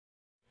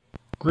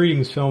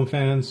Greetings, film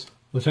fans.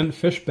 Lieutenant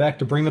Fish back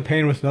to bring the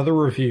pain with another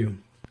review.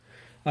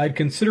 I had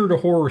considered a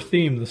horror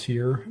theme this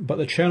year, but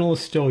the channel is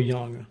still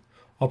young.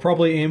 I'll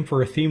probably aim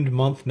for a themed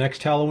month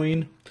next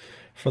Halloween.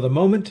 For the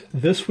moment,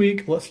 this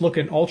week, let's look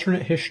at an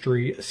alternate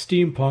history,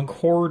 steampunk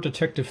horror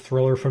detective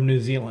thriller from New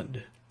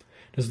Zealand.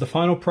 Does the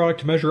final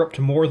product measure up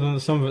to more than the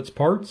sum of its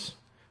parts?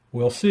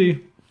 We'll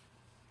see.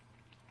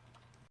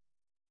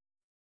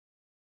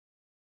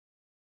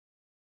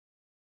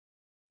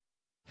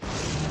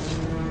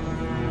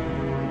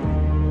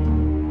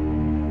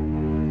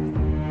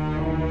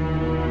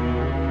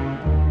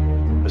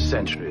 For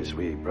centuries,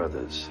 we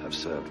brothers have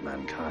served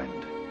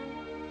mankind,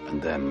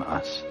 and them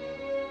us.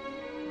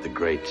 The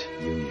Great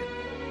Union.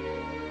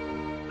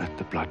 Let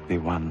the blood be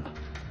one,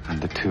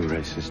 and the two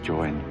races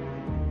join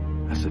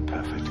as a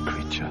perfect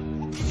creature.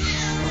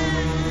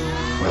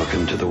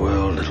 Welcome to the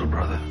world, little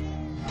brother.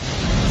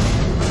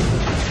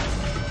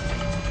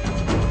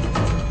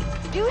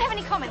 Do you have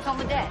any comments on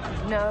the dead?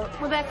 No.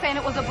 Well, they're saying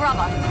it was a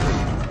brother.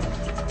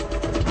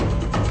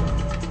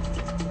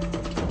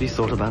 Have you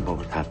thought about what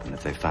would happen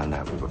if they found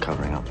out we were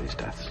covering up these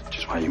deaths? Which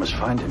is why you must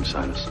find him,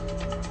 Silas.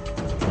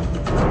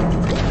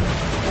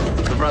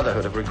 The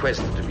Brotherhood have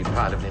requested to be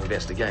part of the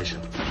investigation.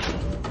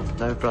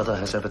 No brother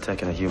has ever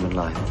taken a human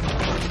life.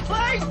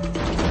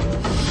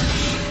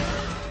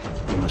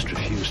 You must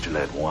refuse to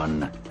let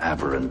one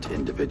aberrant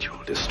individual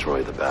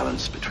destroy the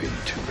balance between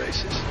the two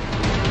races.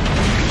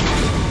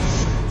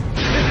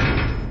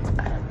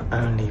 I'm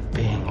only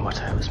being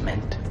what I was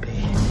meant to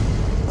be.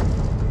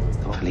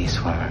 The police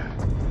woman.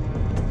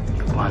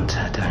 You want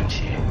her,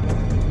 don't you?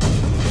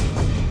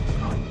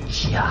 You're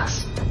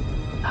just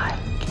like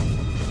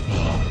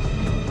me.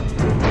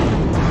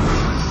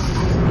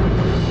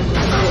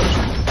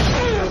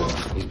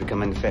 He's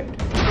become infected.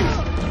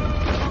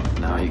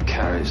 Now he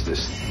carries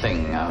this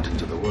thing out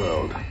into the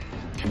world.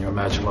 Can you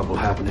imagine what will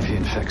happen if he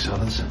infects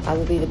others? I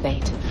will be the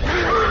bait.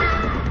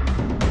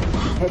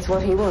 It's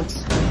what he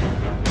wants.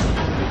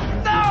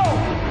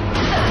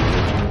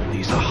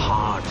 These are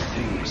hard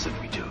things that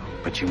we do,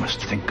 but you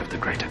must think of the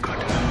greater good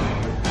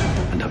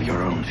and of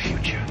your own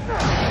future.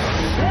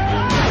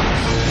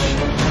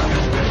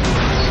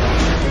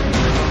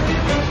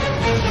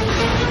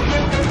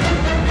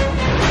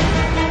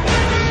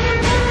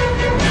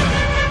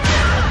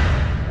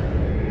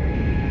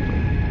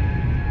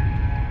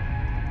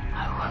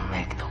 I will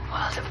make the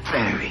world a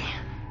very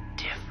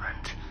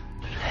different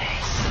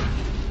place.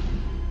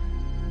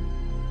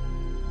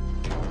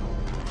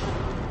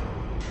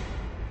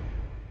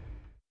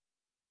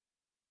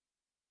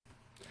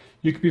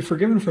 You could be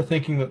forgiven for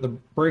thinking that the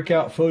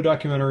breakout faux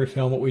documentary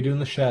film What We Do in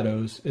the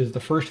Shadows is the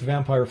first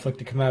vampire flick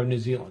to come out of New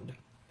Zealand.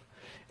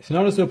 It's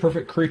not as though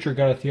Perfect Creature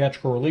got a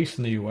theatrical release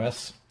in the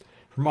US.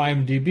 From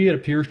IMDb, it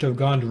appears to have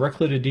gone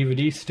directly to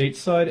DVD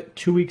stateside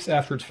 2 weeks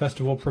after its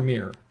festival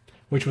premiere,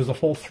 which was a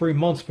full 3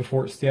 months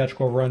before its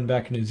theatrical run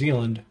back in New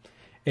Zealand,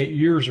 8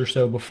 years or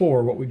so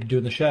before What We Could Do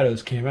in the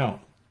Shadows came out.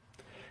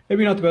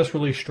 Maybe not the best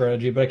release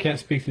strategy, but I can't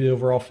speak to the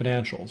overall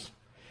financials.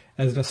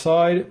 As an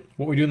aside,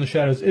 What We Do in the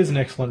Shadows is an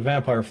excellent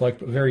vampire flick,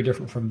 but very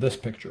different from this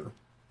picture.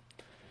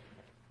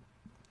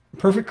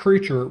 Perfect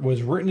Creature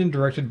was written and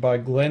directed by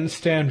Glenn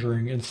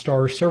Standring and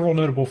stars several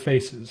notable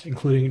faces,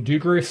 including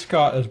Dougray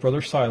Scott as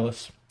Brother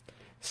Silas,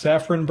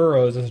 Saffron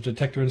Burrows as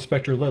Detective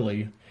Inspector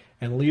Lily,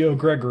 and Leo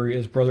Gregory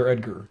as Brother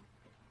Edgar.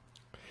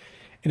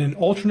 In an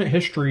alternate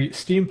history,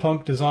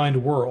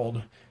 steampunk-designed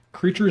world,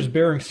 creatures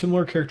bearing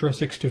similar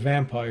characteristics to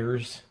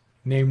vampires,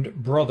 named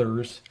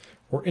brothers,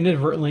 were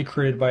inadvertently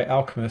created by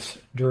alchemists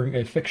during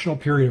a fictional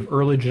period of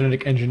early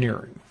genetic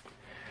engineering.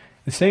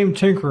 The same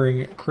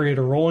tinkering created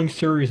a rolling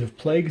series of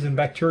plagues and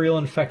bacterial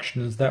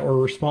infections that were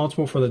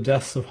responsible for the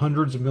deaths of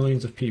hundreds of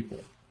millions of people.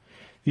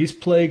 These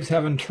plagues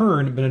have in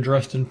turn been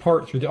addressed in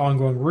part through the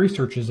ongoing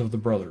researches of the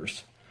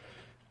brothers,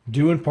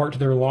 due in part to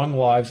their long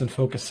lives and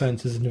focused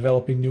senses in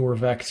developing newer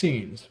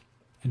vaccines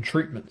and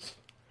treatments.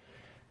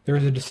 There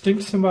is a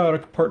distinct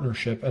symbiotic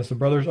partnership as the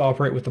brothers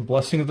operate with the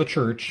blessing of the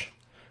Church,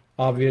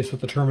 obvious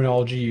with the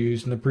terminology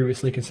used in the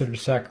previously considered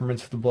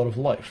sacraments of the blood of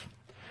life.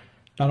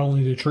 Not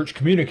only do church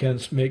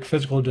communicants make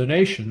physical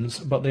donations,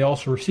 but they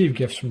also receive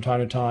gifts from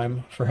time to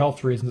time for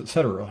health reasons,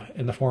 etc.,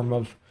 in the form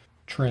of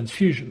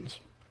transfusions.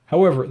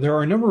 However, there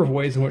are a number of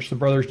ways in which the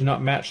brothers do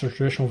not match their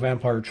traditional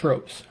vampire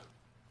tropes.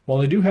 While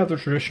they do have their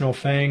traditional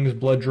fangs,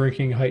 blood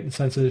drinking, heightened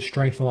senses,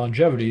 strength, and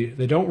longevity,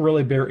 they don't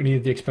really bear any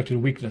of the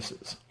expected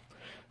weaknesses.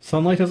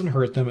 Sunlight doesn't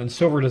hurt them, and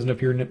silver doesn't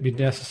appear to be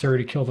necessary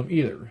to kill them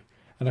either,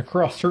 and a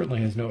cross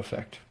certainly has no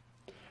effect.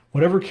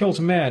 Whatever kills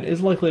a man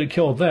is likely to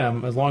kill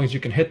them as long as you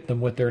can hit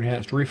them with their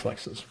enhanced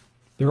reflexes.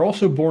 They're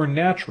also born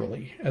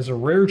naturally, as a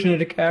rare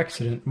genetic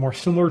accident more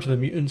similar to the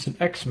mutants in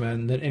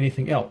X-Men than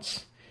anything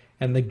else,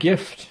 and the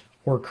gift,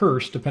 or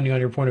curse, depending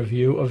on your point of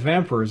view, of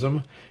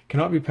vampirism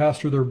cannot be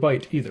passed through their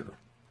bite either.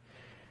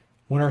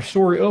 When our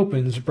story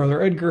opens,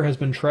 Brother Edgar has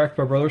been tracked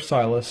by Brother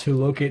Silas, who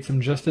locates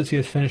him just as he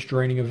has finished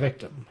draining a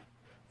victim,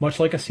 much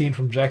like a scene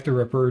from Jack the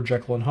Ripper or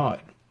Jekyll and Hyde.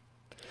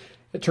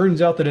 It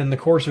turns out that in the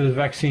course of his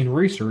vaccine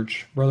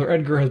research, Brother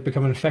Edgar has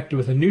become infected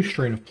with a new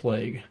strain of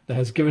plague that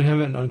has given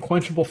him an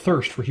unquenchable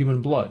thirst for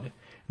human blood,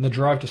 and the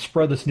drive to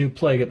spread this new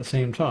plague at the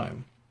same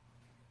time.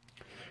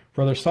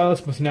 Brother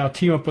Silas must now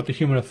team up with the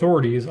human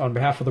authorities on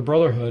behalf of the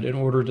Brotherhood in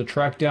order to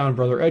track down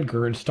Brother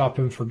Edgar and stop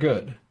him for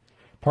good,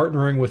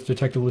 partnering with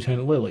Detective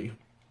Lieutenant Lilly.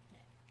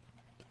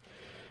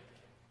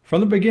 From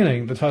the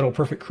beginning, the title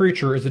Perfect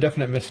Creature is a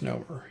definite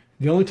misnomer.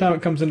 The only time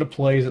it comes into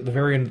play is at the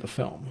very end of the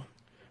film.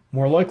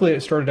 More likely,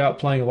 it started out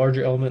playing a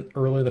larger element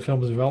early in the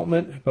film's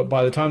development, but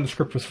by the time the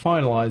script was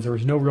finalized, there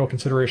was no real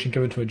consideration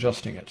given to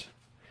adjusting it.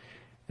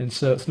 And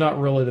so it's not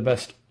really the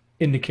best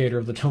indicator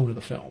of the tone of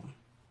the film.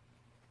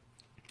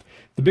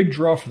 The big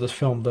draw for this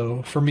film,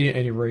 though, for me at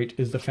any rate,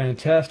 is the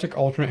fantastic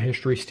alternate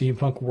history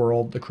steampunk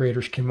world the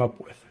creators came up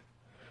with.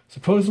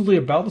 Supposedly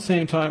about the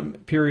same time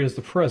period as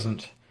the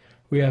present,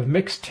 we have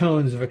mixed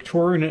tones of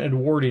Victorian and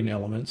Edwardian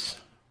elements,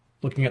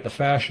 looking at the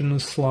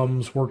fashions,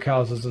 slums,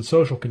 workhouses, and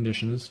social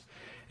conditions,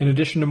 in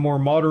addition to more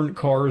modern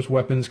cars,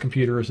 weapons,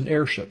 computers, and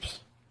airships.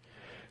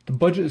 The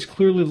budget is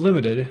clearly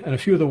limited, and a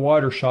few of the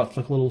wider shots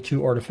look a little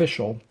too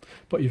artificial,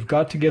 but you've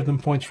got to give them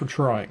points for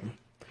trying.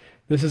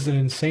 This is an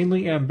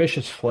insanely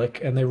ambitious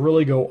flick, and they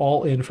really go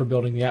all in for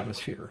building the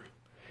atmosphere.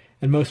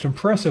 And most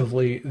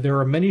impressively, there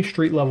are many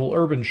street-level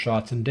urban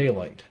shots in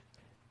daylight.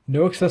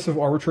 No excessive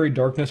arbitrary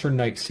darkness or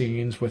night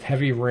scenes with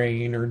heavy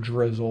rain or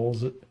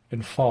drizzles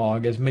and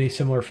fog, as many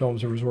similar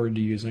films are resorted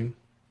to using.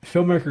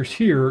 Filmmakers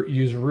here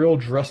use real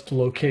dressed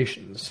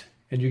locations,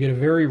 and you get a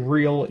very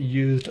real,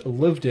 used,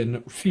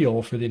 lived-in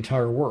feel for the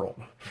entire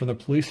world, from the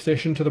police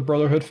station to the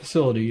Brotherhood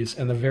facilities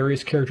and the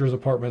various characters'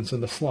 apartments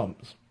in the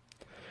slums.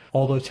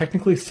 Although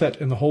technically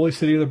set in the holy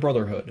city of the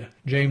Brotherhood,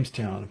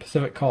 Jamestown,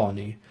 Pacific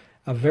Colony,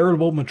 a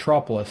veritable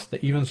metropolis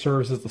that even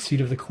serves as the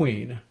seat of the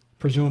Queen,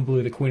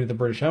 presumably the Queen of the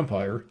British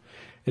Empire,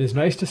 it is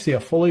nice to see a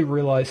fully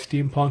realized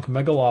steampunk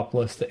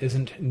megalopolis that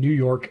isn't New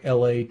York,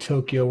 LA,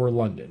 Tokyo, or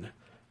London.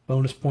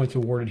 Bonus points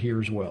awarded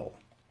here as well.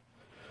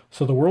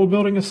 So the world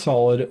building is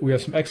solid, we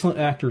have some excellent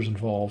actors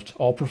involved,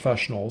 all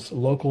professionals,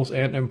 locals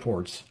and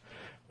imports.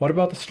 What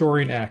about the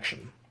story and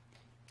action?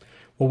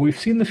 Well, we've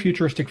seen the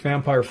futuristic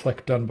vampire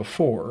flick done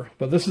before,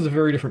 but this is a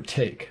very different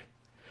take.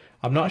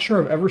 I'm not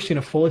sure I've ever seen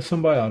a fully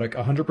symbiotic,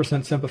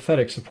 100%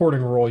 sympathetic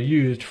supporting role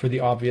used for the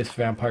obvious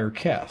vampire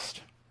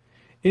cast.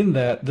 In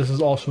that, this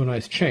is also a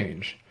nice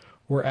change,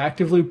 where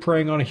actively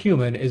preying on a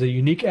human is a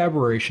unique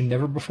aberration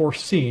never before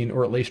seen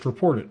or at least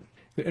reported.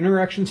 The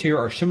interactions here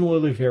are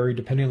similarly varied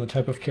depending on the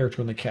type of character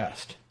in the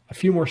cast. A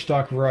few more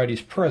stock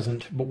varieties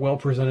present, but well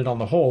presented on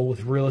the whole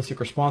with realistic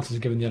responses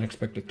given the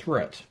unexpected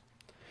threat.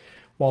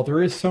 While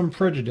there is some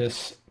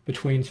prejudice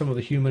between some of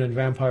the human and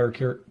vampire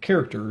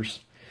characters,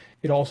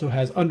 it also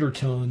has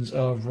undertones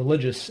of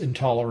religious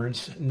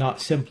intolerance,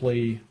 not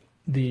simply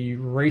the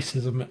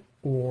racism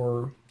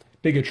or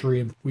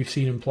bigotry we've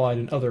seen implied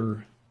in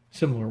other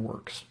similar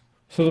works.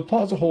 So the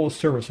plot as a whole is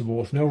serviceable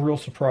with no real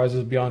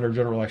surprises beyond our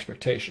general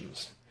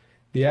expectations.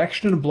 The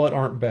action and blood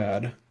aren't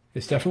bad,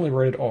 it's definitely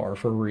rated R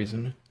for a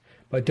reason,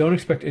 but don't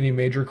expect any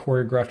major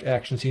choreographed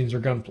action scenes or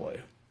gunplay.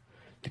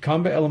 The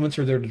combat elements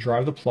are there to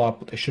drive the plot,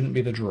 but they shouldn't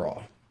be the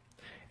draw.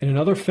 In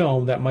another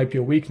film, that might be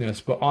a weakness,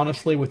 but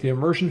honestly, with the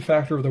immersion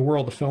factor of the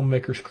world the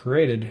filmmakers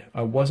created,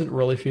 I wasn't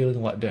really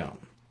feeling let down.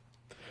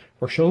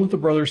 We're shown that the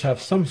brothers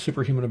have some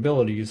superhuman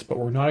abilities, but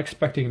we're not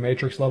expecting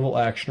Matrix-level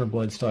action or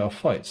Blade-style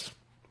fights.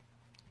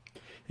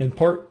 In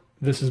part,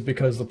 this is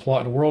because the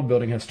plot and world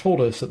building has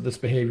told us that this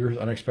behavior is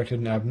unexpected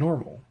and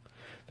abnormal.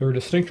 There are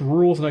distinct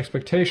rules and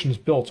expectations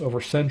built over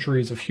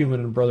centuries of human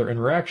and brother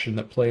interaction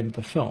that play into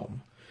the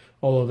film,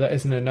 although that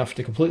isn't enough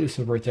to completely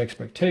subvert the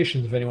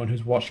expectations of anyone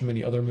who's watched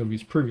many other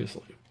movies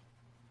previously.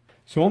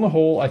 So on the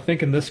whole, I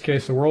think in this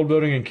case the world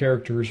building and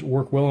characters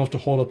work well enough to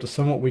hold up to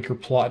somewhat weaker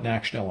plot and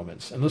action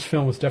elements, and this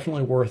film is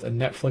definitely worth a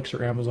Netflix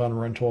or Amazon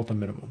rental at the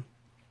minimum.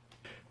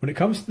 When it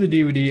comes to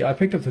the DVD, I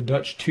picked up the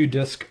Dutch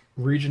 2-disc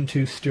Region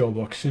 2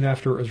 Steelbook soon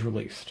after it was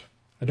released.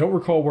 I don't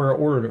recall where I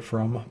ordered it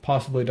from,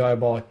 possibly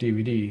Diabolic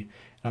DVD, and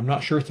I'm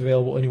not sure it's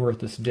available anywhere at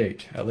this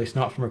date, at least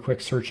not from a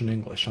quick search in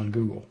English on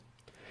Google.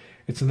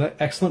 It's an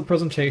excellent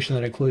presentation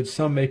that includes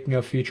some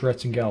making-of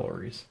featurettes and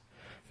galleries.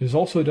 There's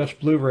also a Dutch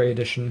Blu-ray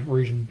edition,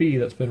 Region B,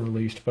 that's been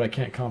released, but I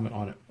can't comment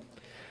on it.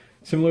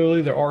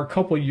 Similarly, there are a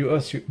couple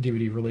US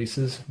DVD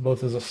releases,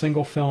 both as a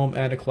single film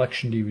and a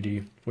collection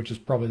DVD, which is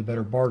probably the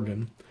better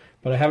bargain,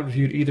 but I haven't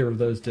viewed either of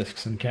those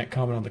discs and can't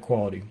comment on the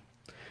quality.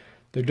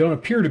 There don't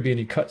appear to be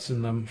any cuts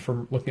in them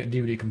from looking at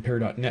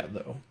DVDcompare.net,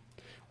 though.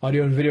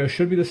 Audio and video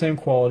should be the same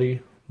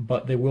quality,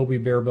 but they will be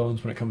bare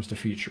bones when it comes to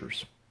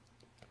features.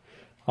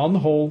 On the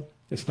whole,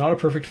 it's not a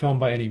perfect film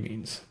by any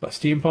means, but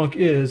steampunk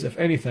is, if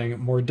anything,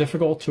 more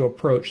difficult to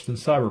approach than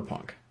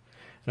cyberpunk,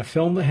 and a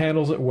film that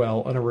handles it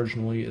well and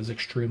originally is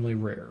extremely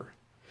rare.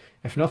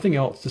 If nothing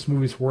else, this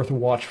movie is worth a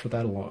watch for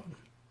that alone.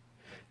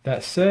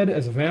 That said,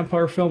 as a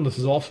vampire film, this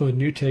is also a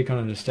new take on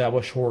an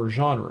established horror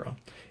genre,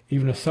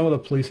 even if some of the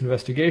police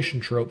investigation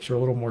tropes are a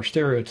little more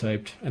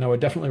stereotyped, and I would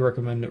definitely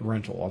recommend it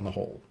rental on the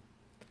whole.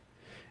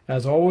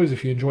 As always,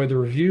 if you enjoyed the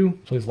review,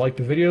 please like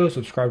the video,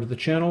 subscribe to the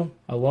channel.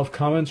 I love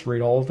comments,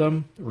 read all of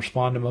them,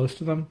 respond to most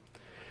of them.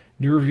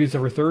 New reviews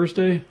every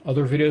Thursday,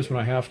 other videos when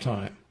I have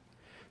time.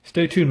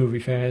 Stay tuned, movie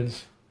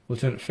fans.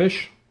 Lieutenant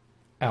Fish,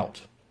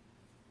 out.